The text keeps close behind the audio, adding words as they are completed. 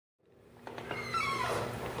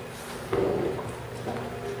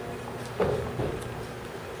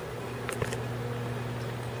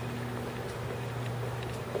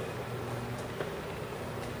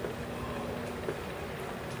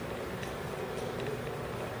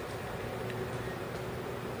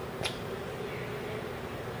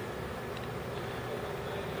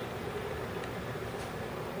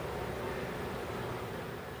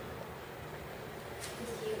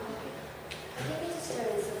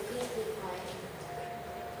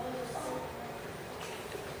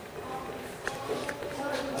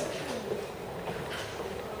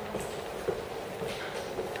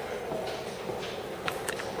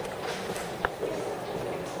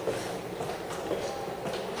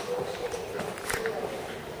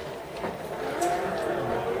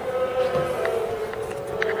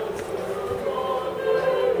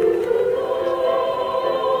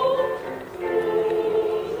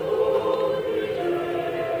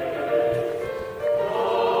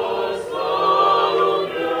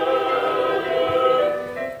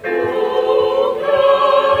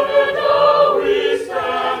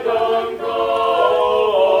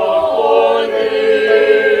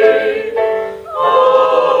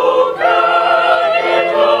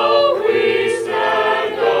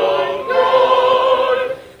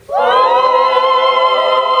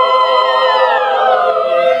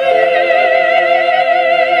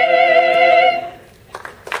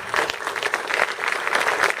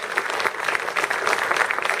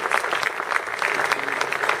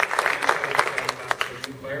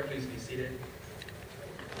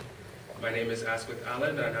with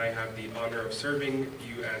Alan, and I have the honor of serving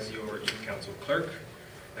you as your Youth Council Clerk.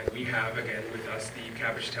 And we have, again, with us the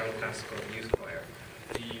Cabbagetown Classical Youth Choir.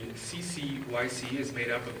 The CCYC is made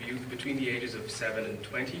up of youth between the ages of 7 and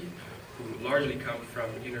 20, who largely come from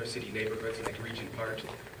inner city neighborhoods like Regent Park,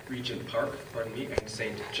 and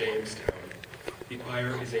St. Jamestown. The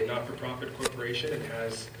choir is a not-for-profit corporation and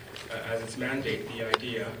has as its mandate the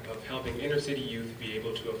idea of helping inner city youth be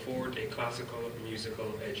able to afford a classical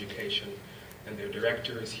musical education. And their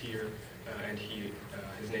director is here, and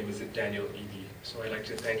his name is Daniel Eby. So I'd like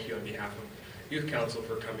to thank you on behalf of Youth Council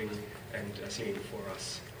for coming and singing for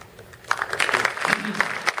us.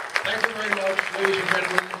 Thank you very much, ladies and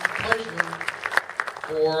gentlemen. It's a pleasure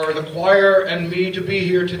for the choir and me to be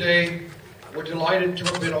here today. We're delighted to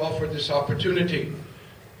have been offered this opportunity.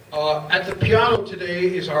 At the piano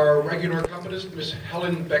today is our regular accompanist, Miss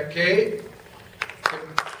Helen Becquet.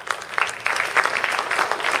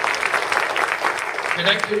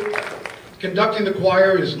 Conducting the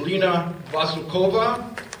choir is Lena Vasilkova.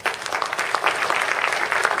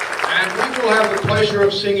 And we will have the pleasure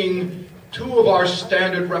of singing two of our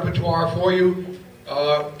standard repertoire for you,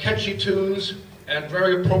 catchy tunes, and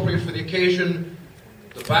very appropriate for the occasion,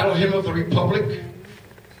 the Battle Hymn of the Republic,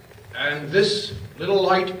 and This Little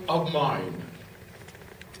Light of Mine.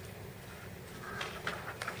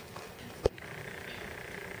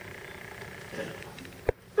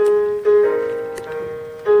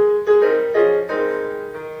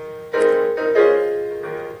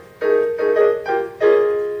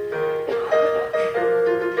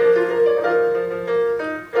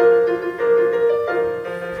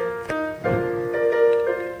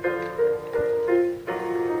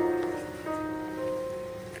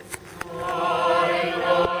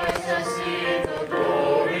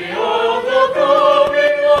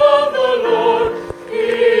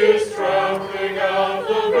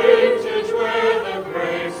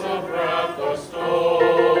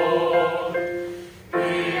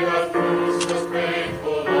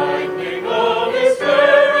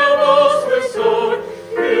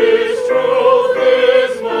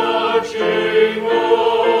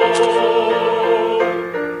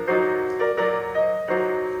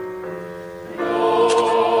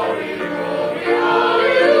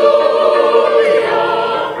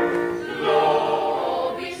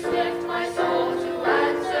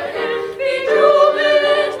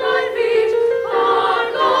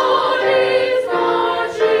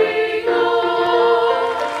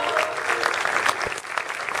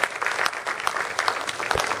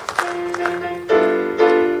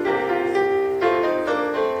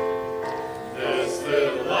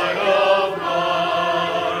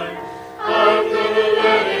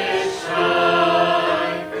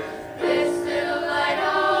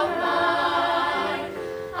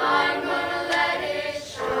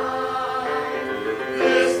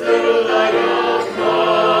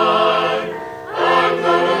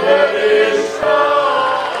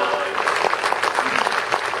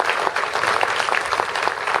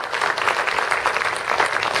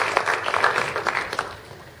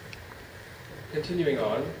 Continuing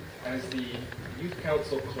on, as the Youth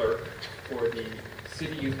Council Clerk for the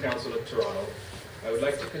City Youth Council of Toronto, I would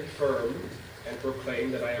like to confirm and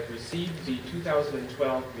proclaim that I have received the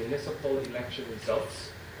 2012 municipal election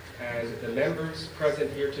results, and the members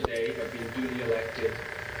present here today have been duly elected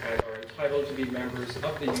and are entitled to be members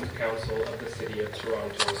of the Youth Council of the City of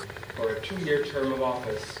Toronto for a 2-year term of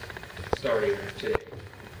office starting today.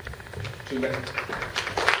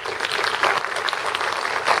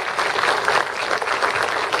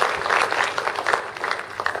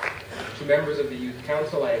 To members of the Youth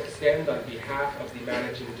Council, I extend on behalf of the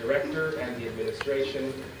Managing Director and the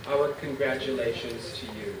administration our congratulations to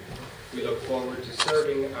you. We look forward to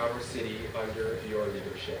serving our city under your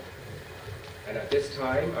leadership. And at this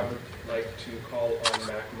time, I would like to call on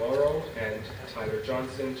Mac Morrow and Tyler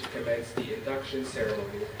Johnson to commence the induction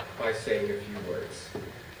ceremony by saying a few words.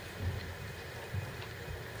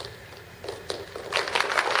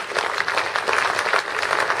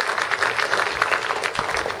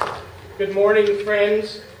 Good morning,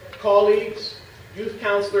 friends, colleagues, youth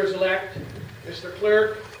councillors-elect, Mr.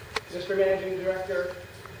 Clerk, Mr. Managing Director,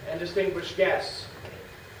 and distinguished guests.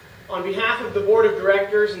 On behalf of the Board of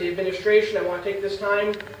Directors and the administration, I want to take this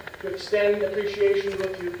time to extend appreciation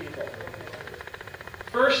to a few people.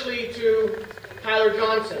 Firstly, to Tyler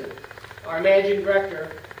Johnson, our Managing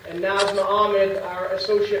Director, and Nazma Ahmed, our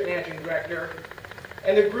Associate Managing Director,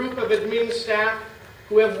 and the group of admin staff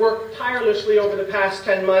who have worked tirelessly over the past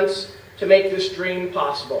 10 months to make this dream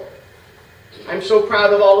possible. I'm so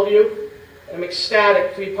proud of all of you, and I'm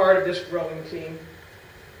ecstatic to be part of this growing team.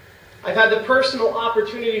 I've had the personal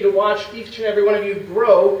opportunity to watch each and every one of you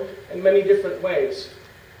grow in many different ways.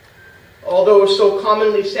 Although so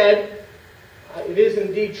commonly said, it is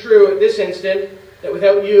indeed true at this instant that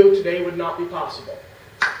without you, today would not be possible.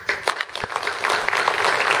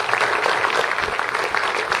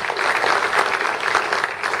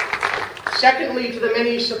 Secondly, to the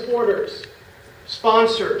many supporters,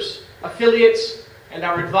 sponsors, affiliates, and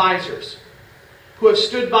our advisors who have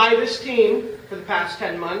stood by this team for the past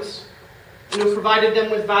 10 months and who have provided them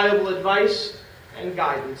with valuable advice and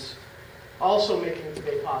guidance, also making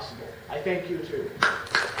today possible. I thank you too.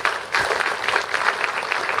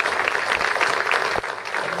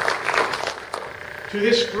 To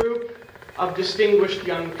this group of distinguished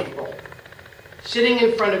young people sitting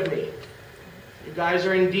in front of me, you guys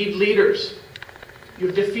are indeed leaders.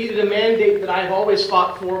 You've defeated a mandate that I've always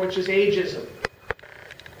fought for, which is ageism.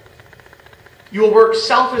 You will work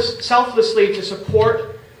selflessly to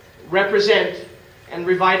support, represent, and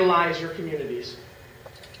revitalize your communities.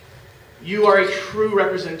 You are a true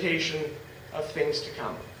representation of things to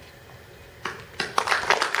come.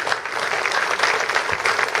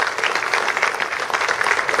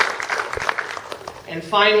 And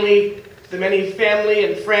finally, the many family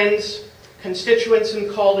and friends, constituents and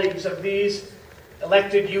colleagues of these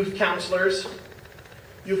elected youth councillors,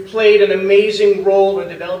 you've played an amazing role in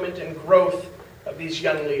the development and growth of these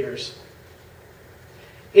young leaders.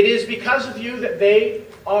 It is because of you that they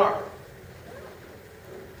are.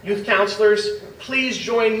 Youth councillors, please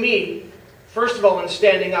join me, first of all, in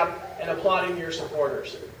standing up and applauding your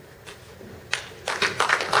supporters.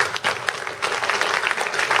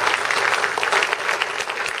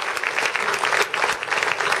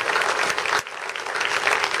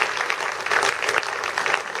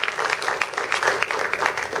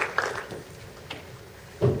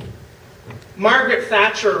 Margaret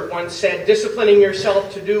Thatcher once said, "Disciplining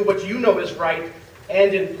yourself to do what you know is right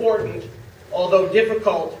and important, although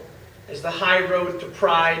difficult, is the high road to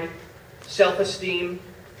pride, self-esteem,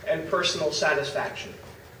 and personal satisfaction."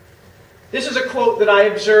 This is a quote that I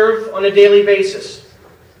observe on a daily basis.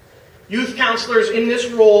 Youth councillors, in this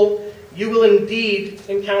role, you will indeed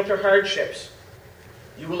encounter hardships.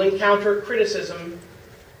 You will encounter criticism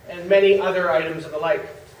and many other items of the like.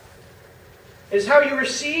 It is how you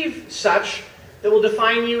receive such that will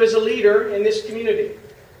define you as a leader in this community.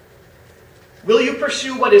 Will you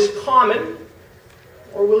pursue what is common,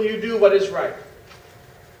 or will you do what is right?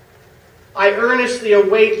 I earnestly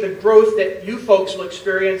await the growth that you folks will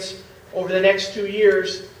experience over the next 2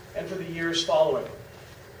 years and for the years following.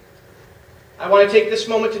 I want to take this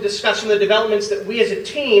moment to discuss some of the developments that we as a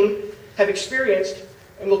team have experienced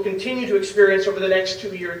and will continue to experience over the next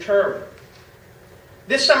 2-year term.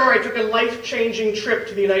 This summer I took a life-changing trip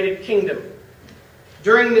to the United Kingdom.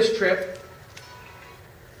 During this trip,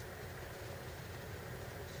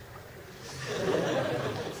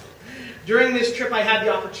 I had the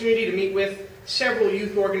opportunity to meet with several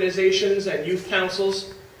youth organizations and youth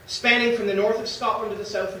councils spanning from the north of Scotland to the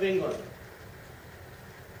south of England.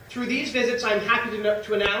 Through these visits, I'm happy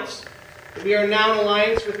to announce that we are now in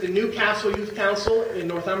alliance with the Newcastle Youth Council in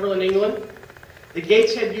Northumberland, England, the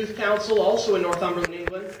Gateshead Youth Council, also in Northumberland,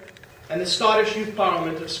 England, and the Scottish Youth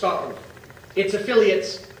Parliament of Scotland, its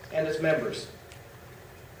affiliates and its members.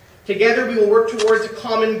 Together we will work towards a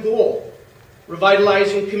common goal,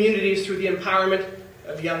 revitalizing communities through the empowerment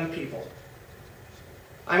of young people.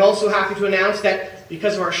 I'm also happy to announce that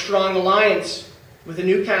because of our strong alliance with the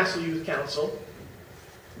Newcastle Youth Council,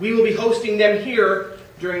 we will be hosting them here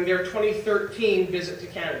during their 2013 visit to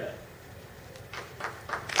Canada.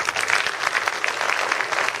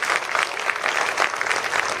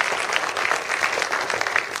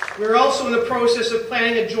 We're also in the process of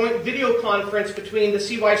planning a joint video conference between the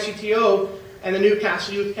CYCTO and the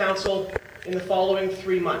Newcastle Youth Council in the following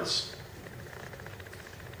 3 months.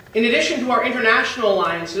 In addition to our international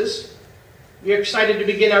alliances, we are excited to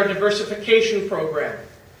begin our diversification program,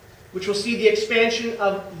 which will see the expansion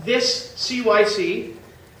of this CYC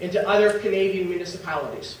into other Canadian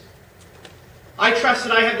municipalities. I trust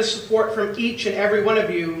that I have the support from each and every one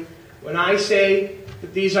of you when I say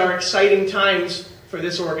that these are exciting times for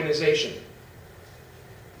this organization.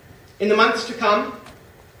 In the months to come,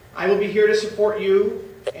 I will be here to support you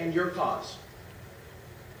and your cause.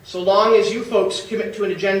 So long as you folks commit to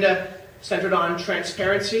an agenda centered on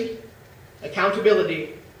transparency,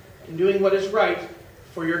 accountability, and doing what is right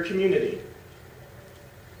for your community.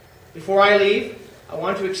 Before I leave, I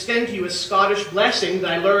want to extend to you a Scottish blessing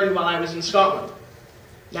that I learned while I was in Scotland.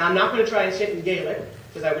 Now, I'm not going to try and say it in Gaelic,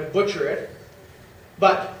 because I would butcher it,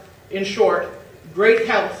 but in short, great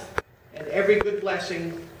health and every good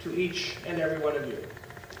blessing to each and every one of you.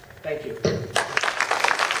 Thank you.